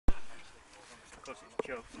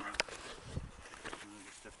ropes now. I'll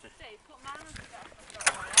just have to... Dave, put mine on the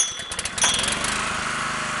top.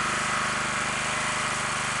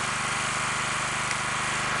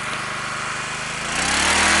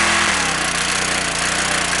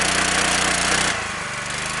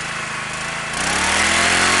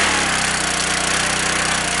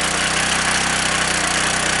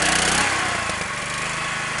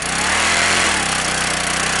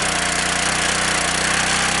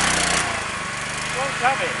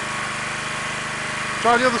 Have it.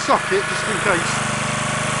 Try the other socket just in case.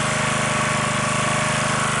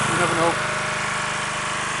 You never know.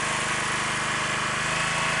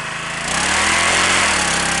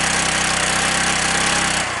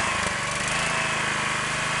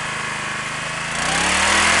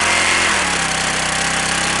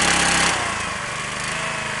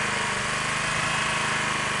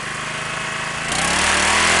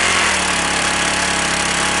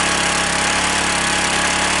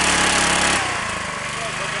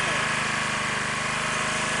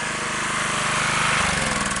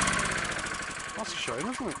 That's a shame,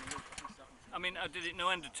 isn't it? I mean, I did it no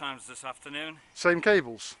end of times this afternoon. Same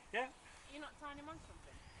cables? Yeah. You're not tying him on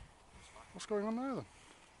something? What's going on there then?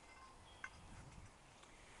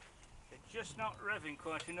 It's just not revving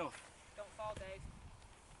quite enough. Don't fall, Dave.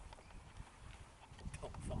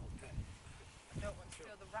 Don't fall, Dave. I don't want to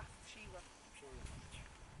feel the wrath of Sheila.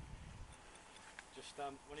 Just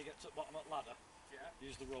when you get to the bottom of the ladder,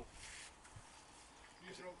 use the rope.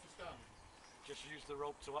 Use the rope to stand? Just use the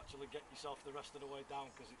rope to actually get yourself the rest of the way down,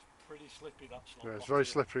 because it's pretty slippy, that slope. Yeah, it's very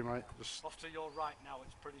slippery, mate. Just... Off to your right now,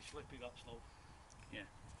 it's pretty slippy, that slope. Yeah.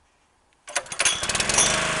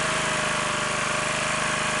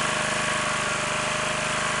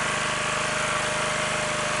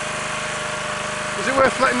 Is it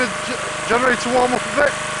worth letting the generator warm up a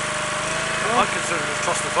bit? I consider it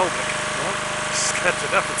claustrophobic. Scared to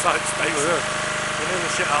death of tight spaces. Oh, yeah. You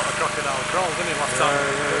nearly shit out of crocodile crawl, didn't you, last time?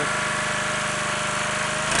 Yeah.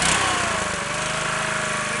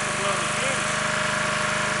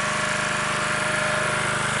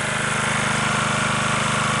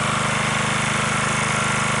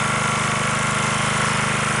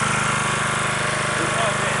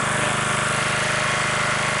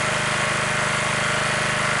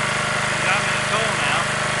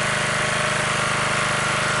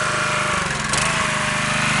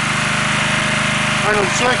 Hang on,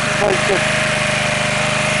 select it, bolted.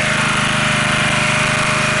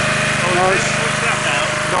 Oh, no, it's push that now.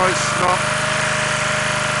 No, it's not.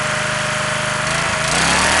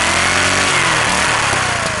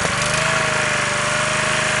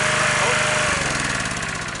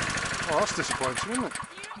 Oh, that's disappointing, isn't it?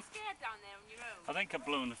 You're not scared down there on your own? I think I've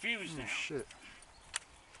blown the fuse now. Oh, shit.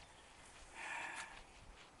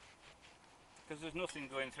 Because there's nothing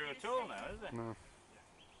going through at all now, is there? No.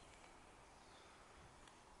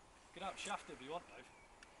 You can have shaft if you want, Dave.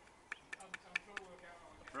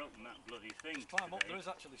 I've broken that bloody thing. Climb up, today. there is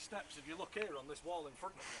actually steps. If you look here on this wall in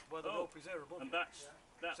front of you, where the rope is here above And you.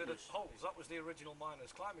 that See the was... holes, that was the original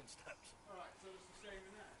miners' climbing steps. Alright, so it's the same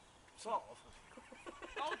in there? Sort of.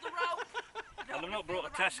 Hold the rope! And I've not brought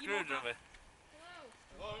a test screwdriver.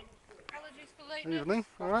 Hello. Apologies for late. Evening,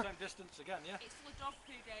 About alright. the same distance again, yeah? It's full of dog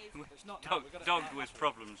poo, Dave. It's not now, Dog, we've got it dog now. with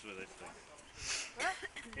problems with this thing.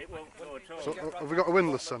 It won't go at all. So, have we got a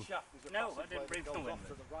windlass then? No, I didn't bring the windlass.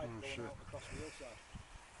 Oh, shit.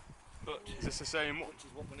 But Is this the same? Which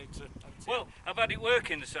is what we need to empty. well, I've had it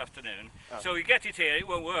working this afternoon, Oh. so you get it here, it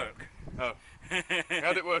won't work. Oh.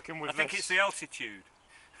 How'd it working with I think this? it's the altitude.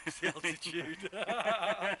 the altitude.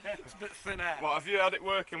 It's a bit thin air. What, have you had it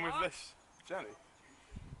working with this, Jenny?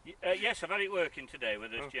 Yes, I've had it working today with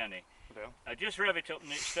this Oh. Jenny. Yeah. I just rev it up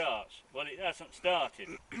and it starts. Well, it hasn't started,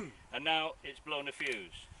 and now it's blown a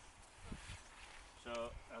fuse. So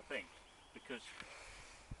I think because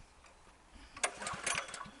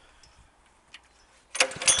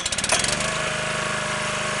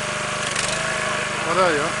Oh,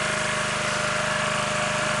 there you are.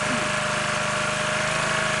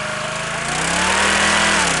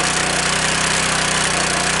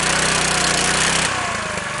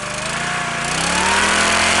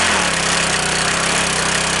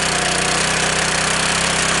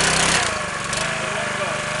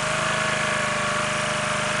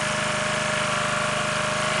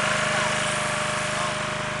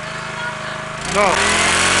 No.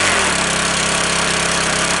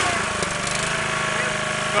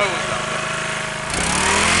 No one was down there.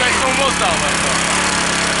 Say someone was down there, though.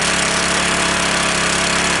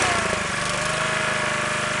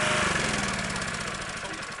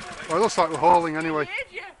 Well, it looks like we're hauling anyway.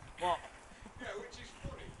 Did you? What?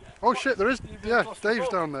 Oh shit, there is. Yeah, Dave's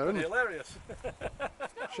down there, isn't he? Hilarious.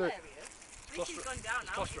 It's Shit. Ricky's gone down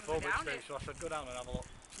now. Claustrophobic space, so I said go down and have a look.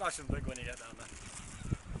 It's nice and big when you get down there.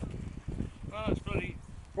 Well, it's bloody...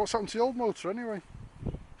 What's happened to the old motor anyway?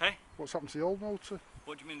 Hey? What's happened to the old motor?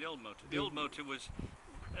 What do you mean the old motor? The old motor was...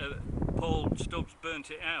 Paul Stubbs burnt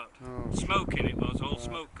it out. Oh. Smoke in it was, all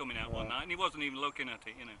smoke coming out one night, and he wasn't even looking at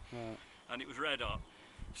it, you know. Right. And it was red hot.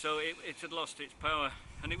 So it had lost its power,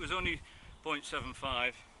 and it was only 0.75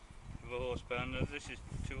 of a horsepower, and this is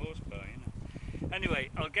 2 horsepower, you know. Anyway,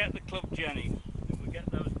 I'll get the Club Jenny. If we get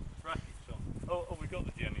those brackets on. Oh, we got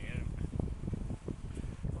the Jenny, yeah.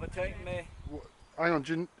 Have I taken me? Hang on,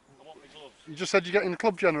 do you, I want my gloves. you just said you're getting the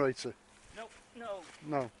club generator? No, no,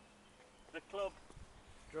 No. the club.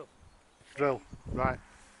 Drill. Right.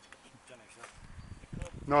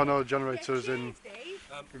 No, no, generator is in.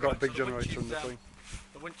 We've got a big generator in the thing.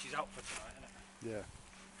 The winch is out for tonight, isn't it?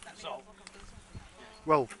 Yeah. So,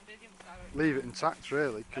 Well, leave it intact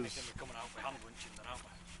really, because. anything we're coming out with hand winching then, aren't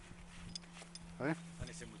we? Eh?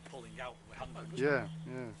 Anything we're pulling out with hand winching. Yeah,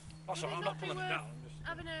 yeah. That's all right, I'm not pulling it down. I'm just,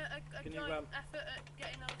 Having a Can you, joint effort at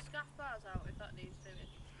getting those scaff bars out if that needs doing.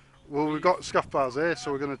 Well, we've got scuff bars here,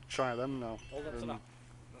 so we're going to try them now. hold on to that.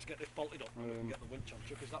 Let's get this bolted up and we can get the winch on.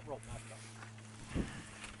 Chuck, is that rope knife down?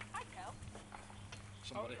 Hi, Kel.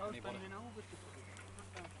 Somebody, anybody?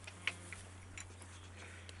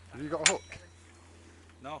 Have you got a hook?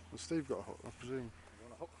 No. Well, Steve got a hook, I presume. You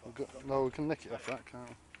want a hook for We've got, no, we can nick it off that, can't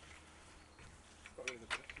we? Got rid of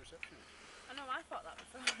the reception. I know, I thought that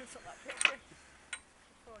before I took that picture.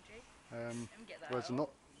 4G. And get that Where's the out. nut?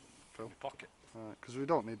 In your pocket. Right, because we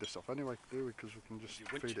don't need this stuff anyway, do we? Because we can just You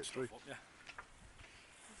feed winch it through. stuff up,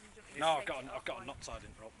 yeah. No, I've got a knot tied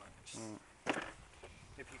in rope, mate.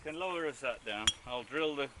 If you can lower us that down, I'll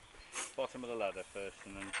drill the bottom of the ladder first,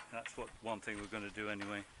 and then that's one thing we're going to do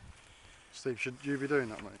anyway. Steve, should you be doing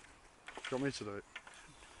that, mate? Do you want me to do it?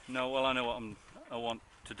 No, well, I know what I want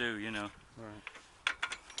to do, you know. Right.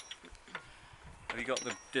 Have you got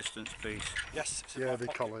the distance piece? Yes, it's in Yeah, my the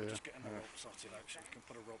pocket. collar, We're yeah. just getting the rope sorted out so we can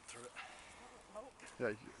put a rope through it.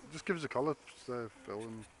 Yeah, just give us a collar, Phil,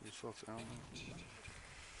 and we'll sort it out.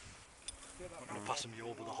 I'm going to pass them you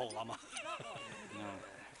over the whole hammer. No.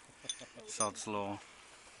 Sod's law.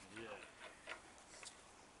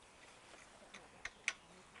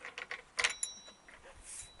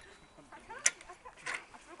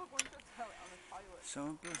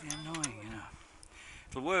 So bloody annoying, you know.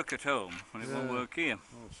 It'll work at home, and it won't Yeah. work here.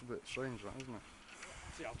 Oh, it's a bit strange, that, isn't it?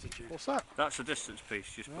 It's the altitude. What's that? That's a distance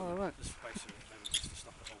piece, just put Oh, right. This is basically maybe just to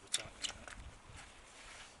stop it over time.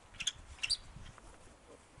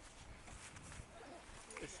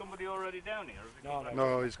 Is somebody already down here? Have you No, come no. back?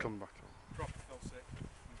 No, he's come back. Proper fell sick.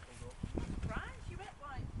 Right, you ate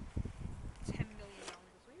like 10 million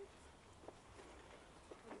pounds a week.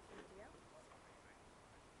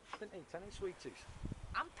 Didn't eat any sweeties.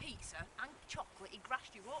 And pizza and chocolate, he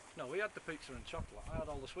grashed you up. No, we had the pizza and chocolate. I had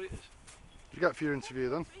all the sweeties. Did you get for your interview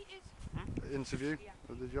then? Sweeties. Interview? Yeah.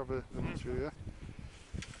 Or did you have an interview, yeah?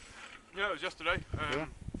 Yeah, it was yesterday.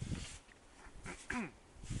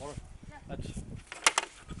 Warren. Heads.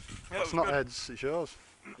 Yeah, It's not heads, it's yours.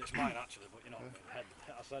 It's mine actually, but you know, head.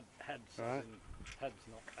 I said heads, Right. as in heads,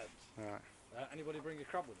 not heads. Right. Anybody bring a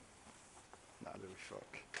crab with them? Nah, do we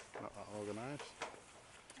fuck. Not that organised.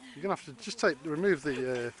 You're going to have to just remove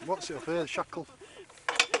the, what's it up here, the shackle.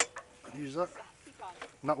 Use that.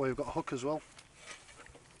 And that way we've got a hook as well.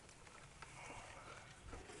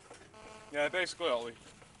 Yeah, basically, Ollie,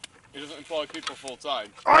 he doesn't employ people full time.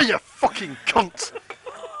 Oh, you fucking cunt!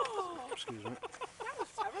 Excuse me.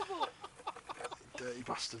 Terrible. Dirty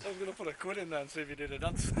bastard. I was going to put a quid in there and see if you did a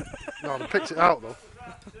dance. No, they picked it out though.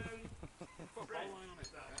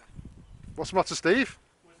 What's the matter, Steve?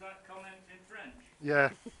 Was that comment in French? Yeah,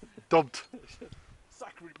 dubbed.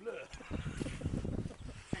 Sacre bleu.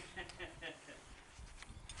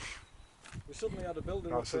 We suddenly had a builder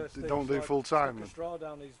Right, up so there, they Steve, don't do I full stuck time a then? straw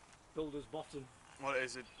down his builder's bottom. What it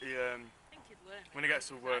is, I think he'd learn. when he gets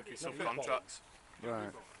to work, he No, subcontracts. Right.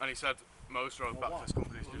 And he said most road backfest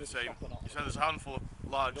companies do the same. He said there's a handful of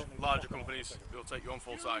larger companies who'll take you on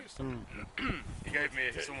full time. He gave me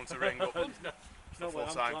someone to ring up. It's not full what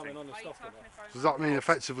I'm time climbing thing. on the Why are you stuff talking with about? Does that mean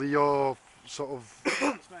effectively you're sort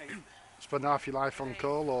of spend half your life on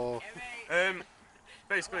coal, or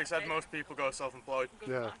Basically, he said most people go self-employed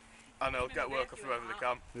yeah, and they'll get work off whoever they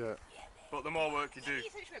can. yeah, But the more work you do,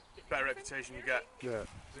 better reputation you get, yeah.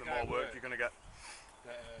 the more work you're going to get.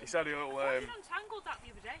 He said We untangled that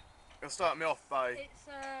the other day. he'll start me off by It's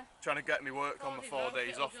trying to get me work on my 4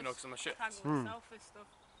 days off, you know, because I'm a shit.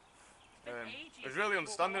 He was really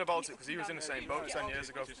understanding about it because he was in the same boat 10 years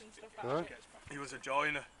ago. Right. He was a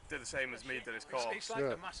joiner did the same as me, did his course. It's like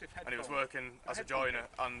Yeah. a massive headphone. And he was working as a joiner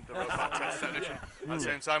and a rope access technician at the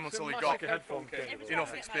same time until he got Like a headphone cable.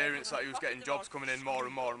 enough experience that he was getting jobs coming in more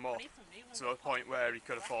and more and more to a point where he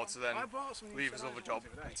could afford to then I bought some leave his other job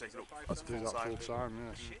and take it up as a Do full that time. full time,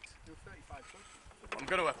 yeah. Shit, they were 35 quid. I'm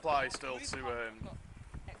going to apply still to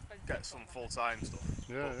get some full time stuff.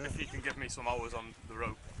 Yeah, But yeah. if he can give me some hours on the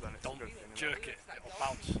rope, then it's Don't good. jerk it, it'll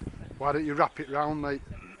bounce. Why don't you wrap it round, mate?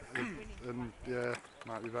 And yeah,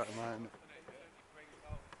 might be better, mightn't it?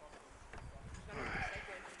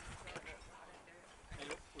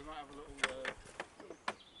 We might have a little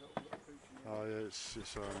Oh yeah, it's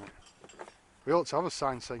we ought to have a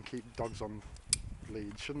sign saying keep dogs on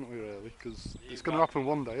lead, shouldn't we really? Because it's going to happen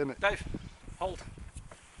one day, isn't it? Dave, hold.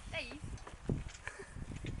 Dave?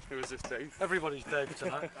 Who is this, Dave? Everybody's Dave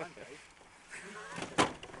tonight.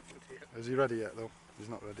 Is he ready yet though? He's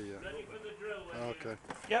not ready yet. Ready for the drill when you- Okay.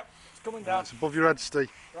 Yep, it's coming Right, down. it's above your head,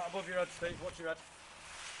 Steve. Right above your head, Steve. Watch your head.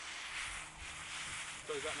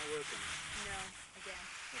 So is that not working? No, again.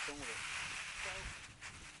 What's wrong with it?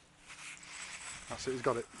 That's it, he's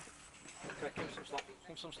got it. Okay, give him some slack. Give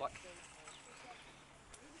him some slack.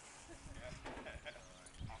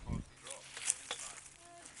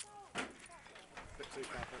 Bit too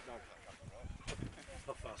far for a dog.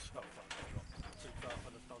 Not fast, not fast. Too far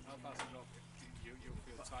for the dog. How fast is dog? You'll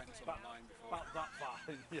feel the tightness on the line before. About that far,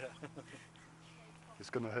 yeah. It's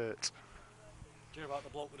going to hurt. Do you hear about the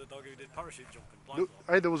bloke with the dog who did parachute jumping? Look, Blindfold?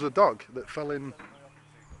 hey, there was a dog that fell in.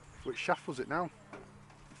 Which shaft was it now?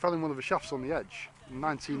 Fell in one of the shafts on the edge in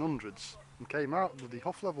 1900s and came out with the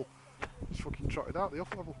Huff level. Just fucking trotted out the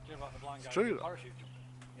Huff level. Do you hear about the blind guy It's who true, did that. parachute jumping?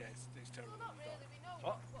 Yeah, it's terrible on the dog.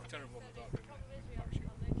 What? It's terrible on the dog with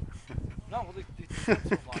parachute. No, well, they said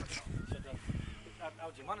something like that. He said,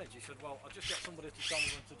 how'd you manage? He said, well, I'll just get somebody to tell me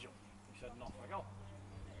when to jump. He said, no, I go.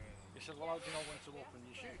 He said, well, how do you know when to open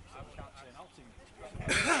your chute? He said, we can't say an outing.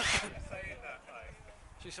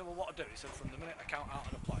 So he said, well, what I do? He said, from the minute I count out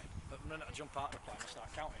of the plane, the minute I jump out of the plane, I start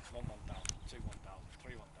counting. It's 1 1 down, 2 1 down.